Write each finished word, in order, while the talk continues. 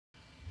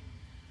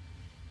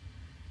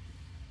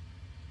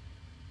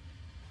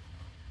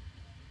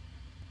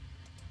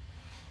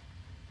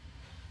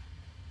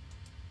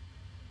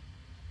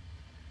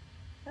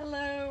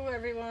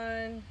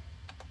everyone.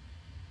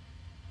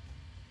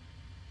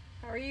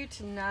 How are you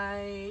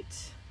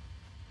tonight?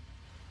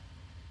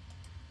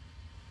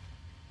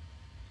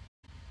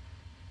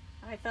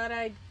 I thought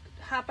I'd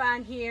hop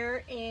on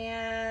here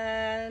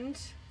and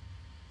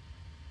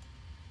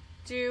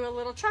do a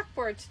little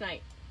chalkboard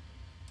tonight.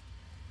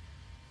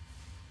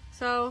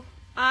 So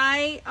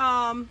I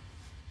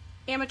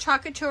am a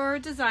Couture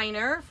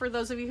designer, for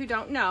those of you who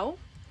don't know.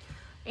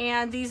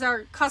 And these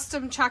are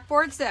custom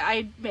chalkboards that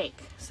I make.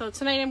 So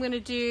tonight I'm going to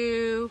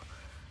do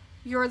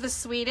You're the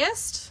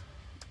Sweetest.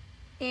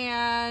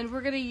 And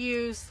we're going to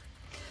use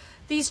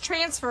these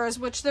transfers,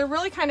 which they're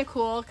really kind of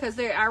cool because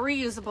they are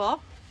reusable.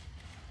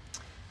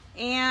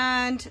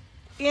 And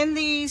in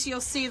these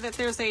you'll see that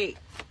there's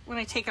when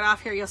I take it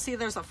off here, you'll see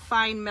there's a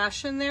fine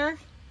mesh in there.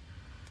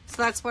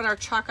 So that's what our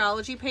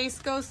chalkology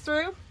paste goes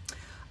through.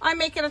 I'm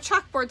making a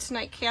chalkboard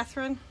tonight,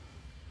 Catherine.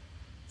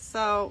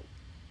 So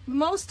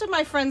most of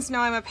my friends know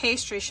I'm a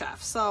pastry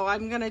chef, so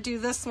I'm going to do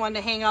this one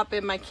to hang up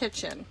in my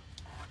kitchen.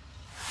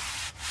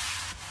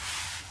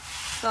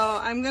 So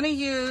I'm going to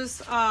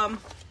use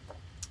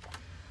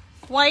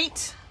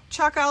white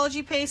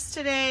chalkology paste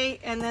today,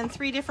 and then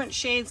 3 different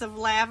shades of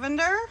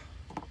lavender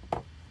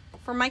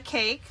for my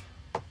cake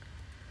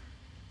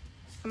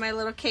and my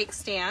little cake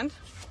stand.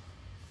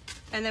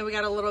 And then we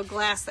got a little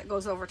glass that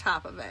goes over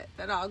top of it.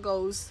 That all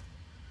goes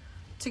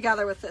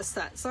together with this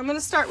set. So I'm going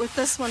to start with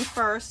this one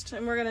first,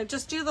 and we're going to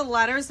just do the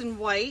letters in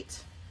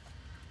white.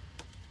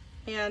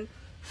 And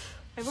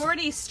I've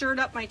already stirred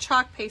up my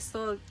chalk paste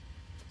so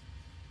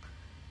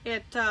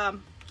it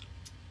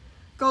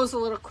goes a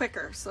little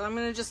quicker. So I'm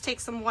going to just take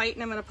some white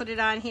and I'm going to put it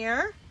on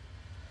here,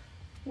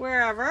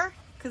 wherever,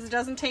 because it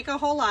doesn't take a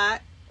whole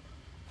lot.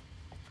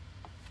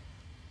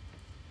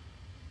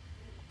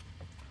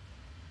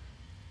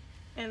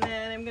 And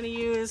then I'm going to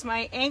use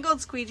my angled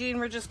squeegee, and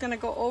we're just going to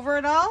go over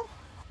it all.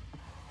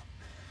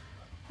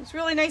 What's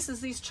really nice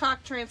is these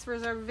chalk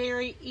transfers are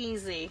very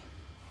easy.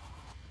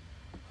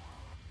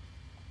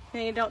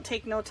 And you don't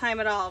take no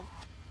time at all.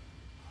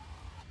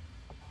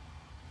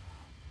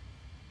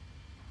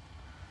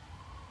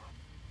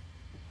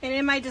 And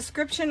in my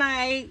description,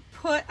 I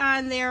put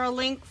on there a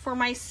link for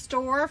my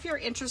store if you're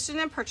interested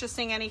in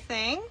purchasing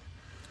anything,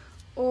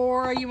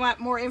 or you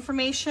want more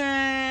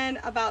information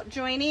about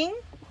joining.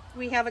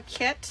 We have a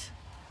kit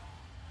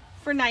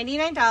for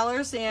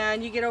 $99,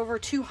 and you get over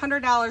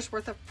 $200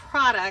 worth of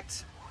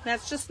product.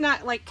 That's just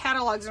not like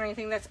catalogs or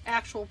anything, that's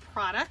actual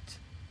product.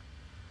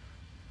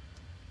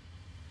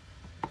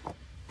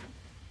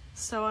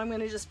 So I'm going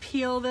to just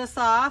peel this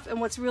off,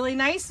 and what's really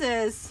nice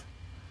is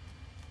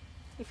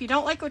if you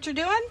don't like what you're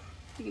doing,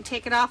 you can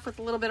take it off with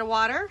a little bit of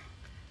water.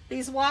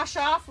 These wash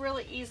off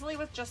really easily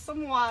with just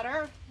some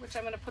water, which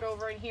I'm going to put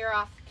over in here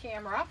off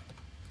camera.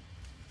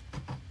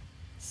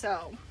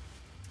 So,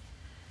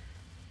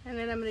 and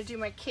then I'm going to do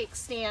my cake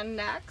stand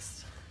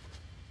next.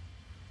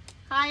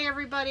 Hi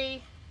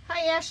everybody.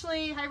 Hi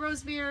Ashley. Hi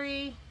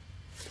Roseberry.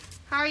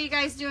 How are you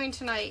guys doing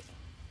tonight?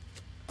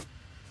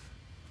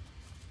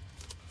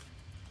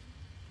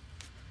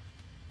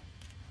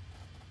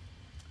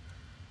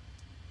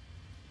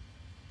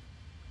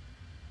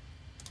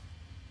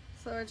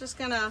 So we're just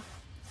gonna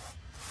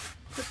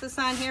put this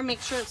on here,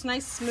 make sure it's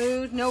nice,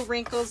 smooth, no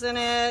wrinkles in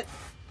it.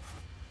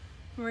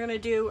 And we're gonna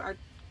do our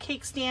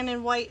cake stand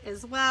in white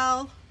as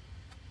well.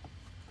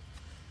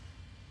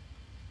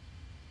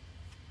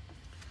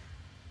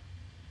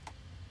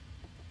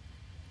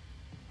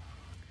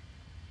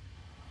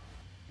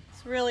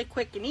 It's really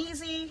quick and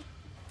easy.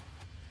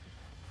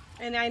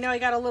 And I know I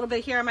got a little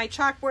bit here on my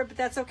chalkboard, but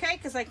that's okay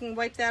because I can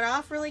wipe that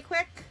off really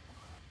quick.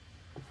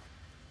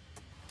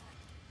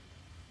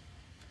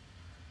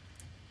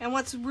 And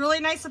what's really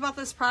nice about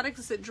this product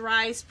is it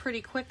dries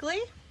pretty quickly.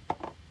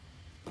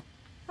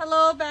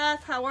 Hello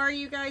Beth, how are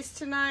you guys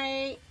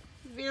tonight?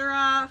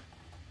 Vera.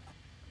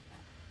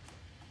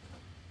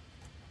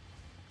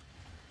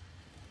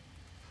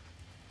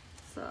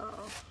 So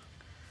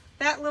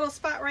that little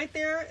spot right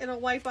there, it'll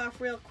wipe off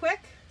real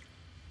quick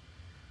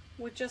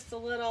with just a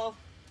little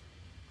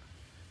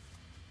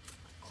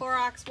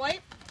Clorox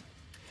wipe.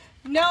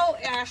 No,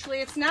 Ashley,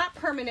 it's not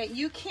permanent.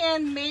 You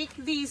can make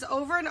these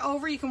over and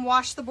over. You can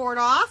wash the board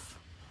off,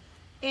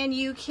 and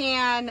you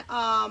can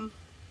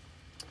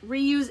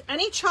reuse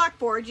any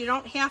chalkboard. You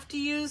don't have to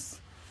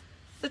use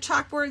the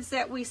chalkboards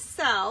that we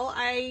sell.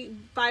 I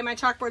buy my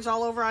chalkboards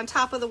all over on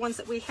top of the ones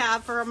that we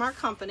have from our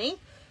company.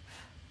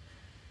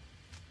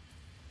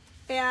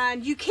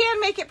 And you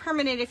can make it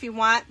permanent if you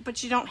want,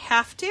 but you don't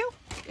have to.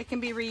 It can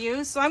be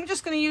reused. So I'm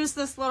just going to use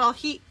this little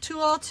heat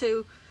tool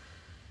to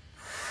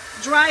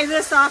dry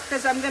this off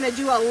because I'm going to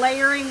do a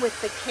layering with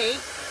the cake.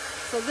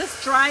 So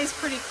this dries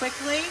pretty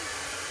quickly.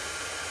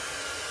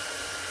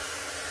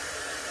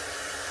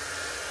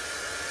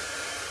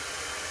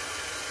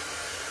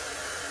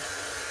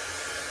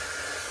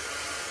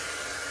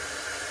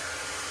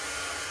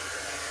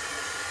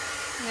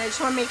 And I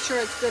just want to make sure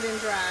it's good and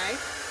dry.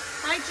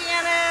 Hi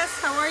Janice,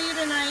 how are you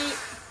tonight?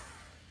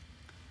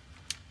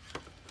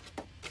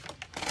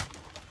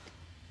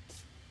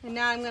 And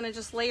now I'm going to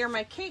just layer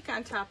my cake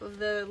on top of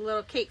the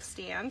little cake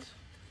stand.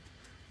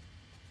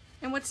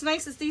 And what's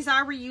nice is these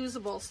are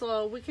reusable,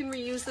 so we can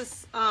reuse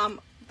this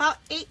about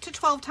 8 to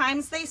 12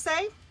 times, they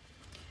say.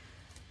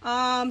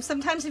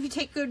 Sometimes if you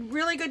take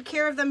really good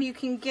care of them, you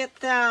can get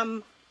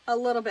them a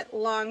little bit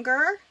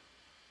longer.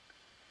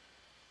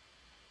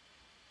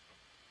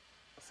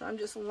 So I'm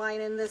just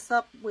lining this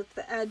up with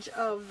the edge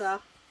of the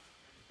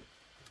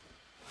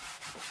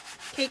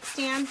cake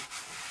stand.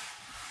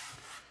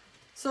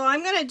 So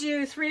I'm going to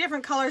do 3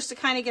 different colors to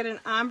kind of get an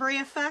ombre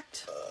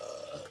effect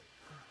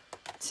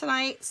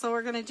tonight. So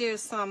we're going to do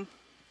some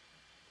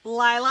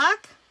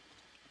lilac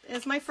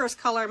as my first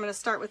color. I'm going to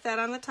start with that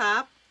on the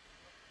top.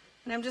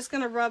 And I'm just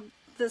going to rub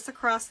this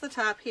across the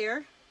top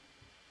here.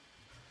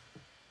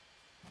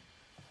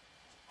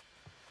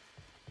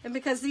 And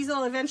because these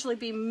will eventually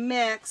be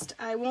mixed,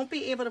 I won't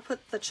be able to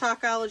put the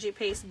Chalkology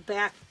paste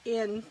back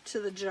into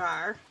the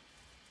jar.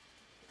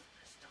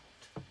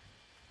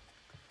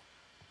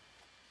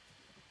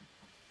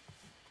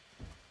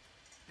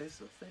 There's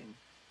the thing.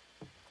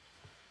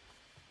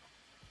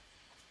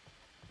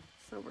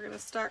 So we're going to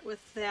start with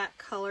that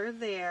color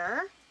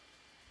there.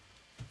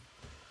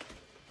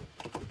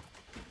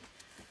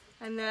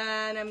 And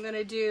then I'm going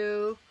to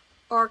do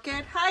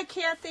Orchid. Hi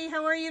Kathy,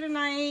 how are you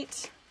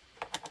tonight?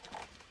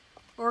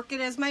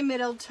 Orchid as my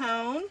middle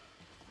tone.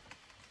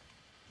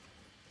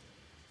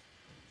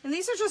 And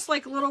these are just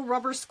like little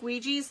rubber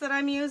squeegees that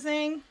I'm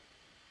using.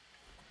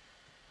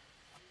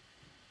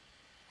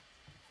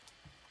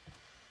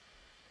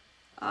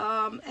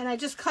 And I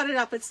just cut it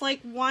up. It's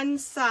like one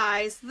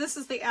size. This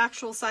is the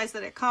actual size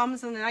that it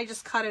comes, and then I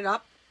just cut it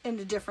up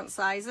into different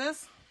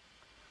sizes.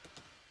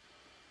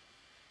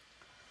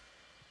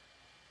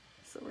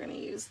 So we're going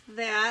to use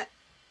that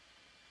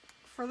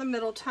for the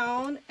middle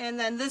tone. And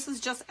then this is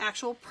just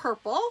actual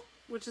purple,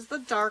 which is the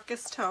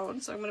darkest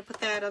tone. So I'm going to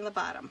put that on the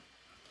bottom.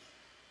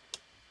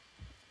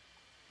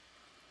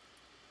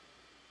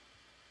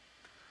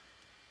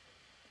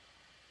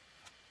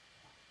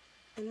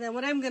 And then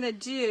what I'm going to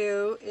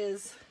do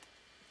is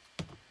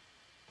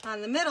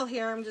on the middle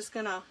here, I'm just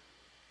going to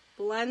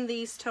blend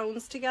these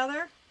tones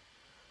together.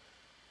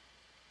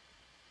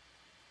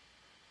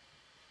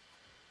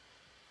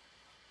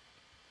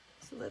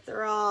 So that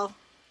they're all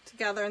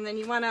together. And then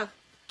you want to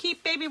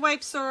keep baby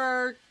wipes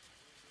or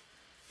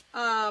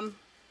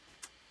Clorox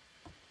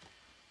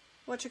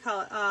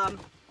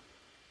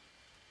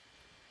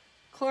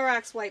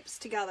wipes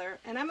together.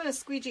 And I'm going to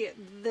squeegee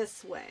it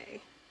this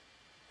way.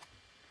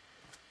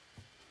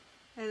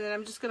 And then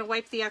I'm just going to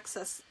wipe the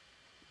excess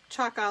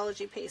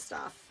Chalkology paste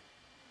off.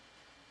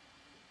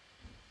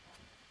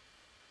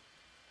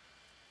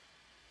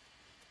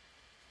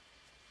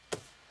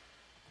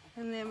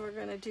 And then we're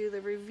going to do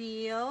the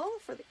reveal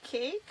for the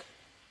cake.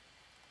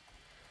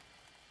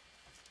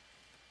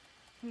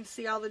 You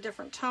see all the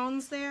different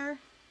tones there.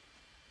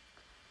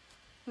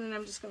 And then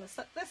I'm just going to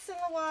set this in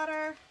the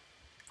water.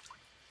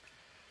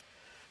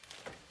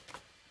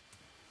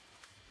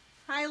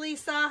 Hi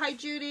Lisa, hi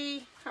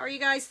Judy. How are you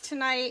guys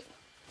tonight?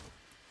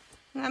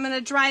 And I'm going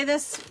to dry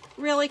this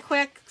really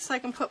quick so I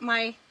can put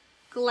my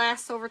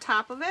glass over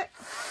top of it.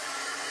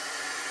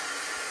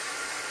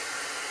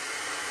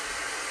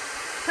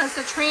 Because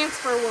the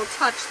transfer will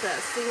touch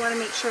this, so you want to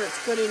make sure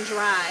it's good and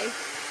dry.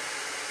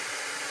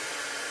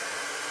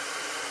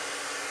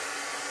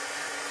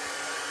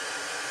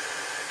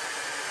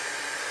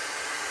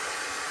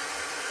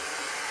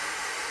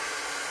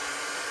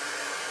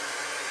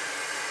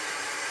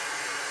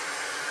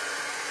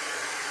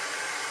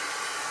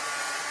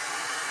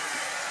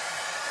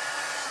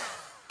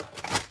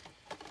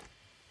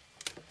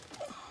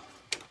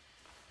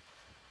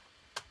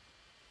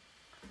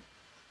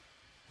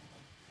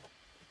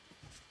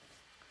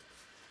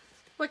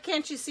 What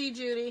can't you see,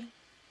 Judy?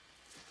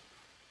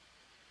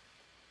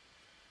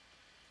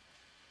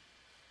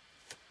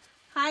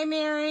 Hi,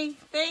 Mary.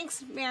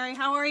 Thanks, Mary.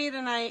 How are you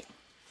tonight?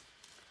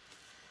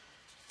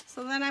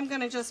 So then I'm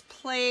going to just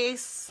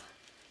place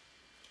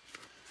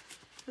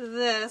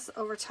this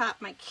over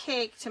top my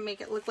cake to make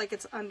it look like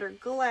it's under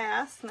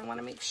glass. And I want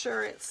to make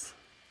sure it's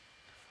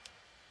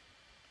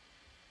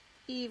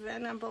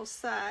even on both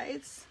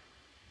sides.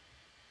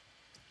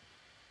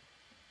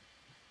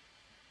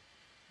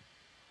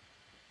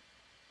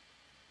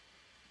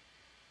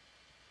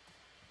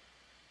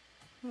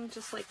 And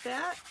just like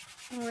that.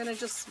 I'm going to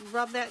just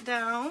rub that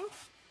down.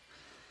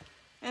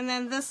 And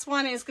then this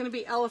one is going to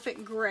be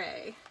Elephant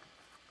Gray.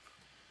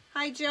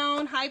 Hi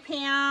Joan, hi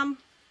Pam.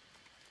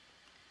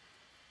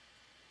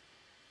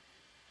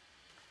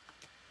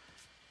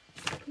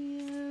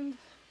 And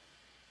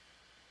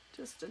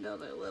just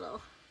another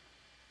little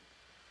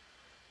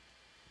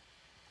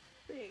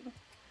thing.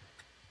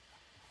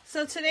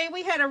 So today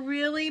we had a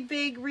really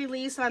big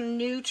release on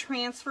new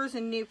transfers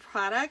and new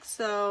products.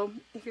 So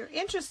if you're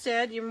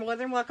interested, you're more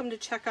than welcome to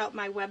check out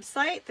my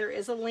website. There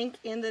is a link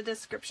in the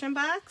description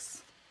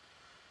box.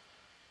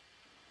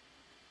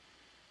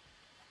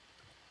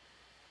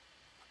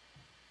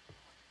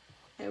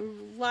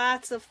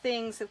 Lots of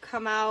things have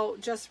come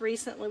out just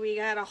recently. We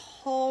got a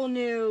whole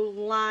new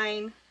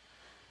line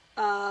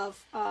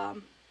of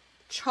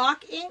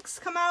chalk inks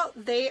come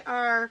out. They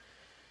are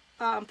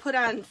put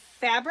on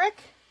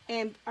fabric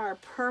and are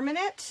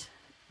permanent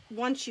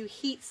once you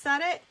heat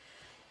set it.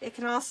 It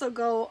can also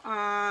go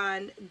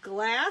on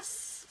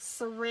glass,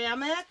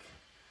 ceramic,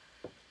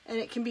 and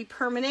it can be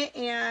permanent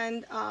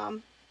and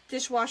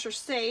dishwasher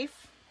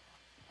safe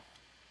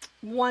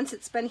once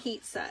it's been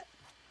heat set.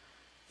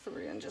 So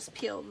we're going to just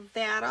peel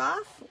that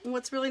off. And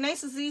what's really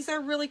nice is these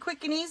are really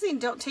quick and easy and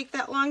don't take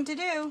that long to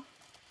do.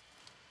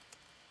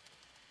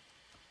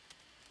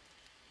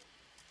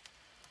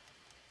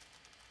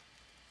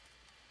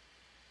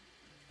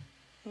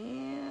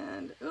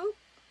 And,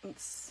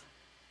 oops.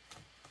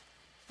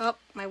 Oh,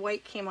 my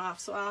white came off,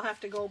 so I'll have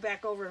to go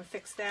back over and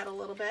fix that a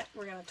little bit.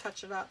 We're going to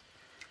touch it up.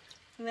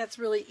 And that's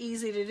really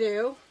easy to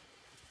do.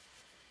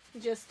 You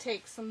just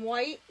take some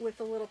white with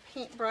a little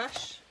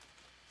paintbrush.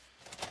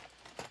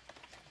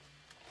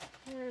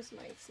 Where's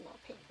my small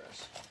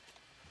paintbrush?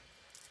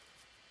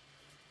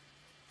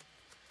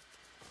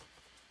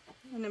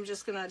 And I'm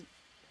just going to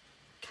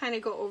kind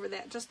of go over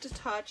that just a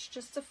touch,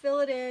 just to fill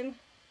it in.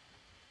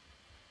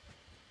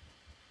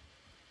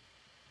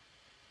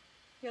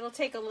 It'll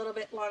take a little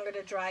bit longer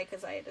to dry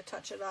because I had to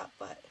touch it up,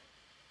 but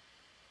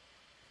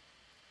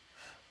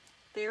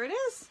there it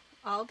is,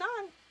 all done.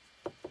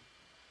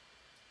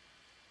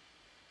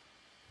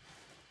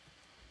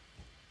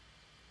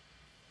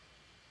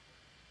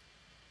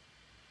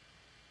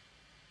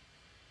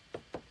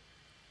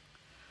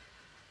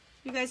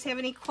 You guys have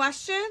any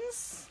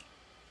questions?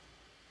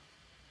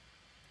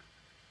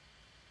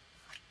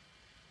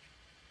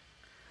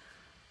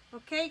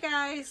 Okay,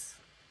 guys.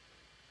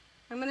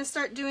 I'm going to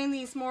start doing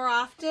these more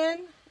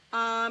often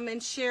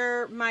and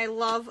share my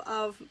love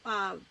of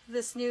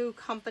this new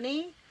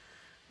company.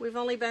 We've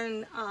only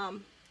been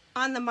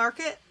on the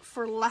market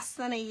for less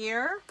than a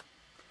year,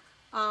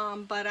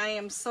 but I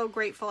am so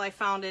grateful I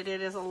found it.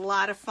 It is a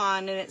lot of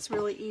fun and it's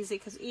really easy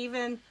because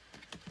even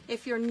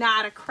if you're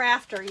not a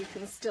crafter, you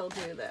can still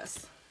do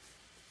this.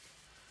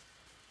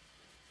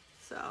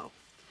 So,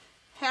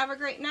 have a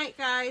great night,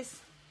 guys.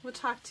 We'll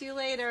talk to you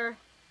later.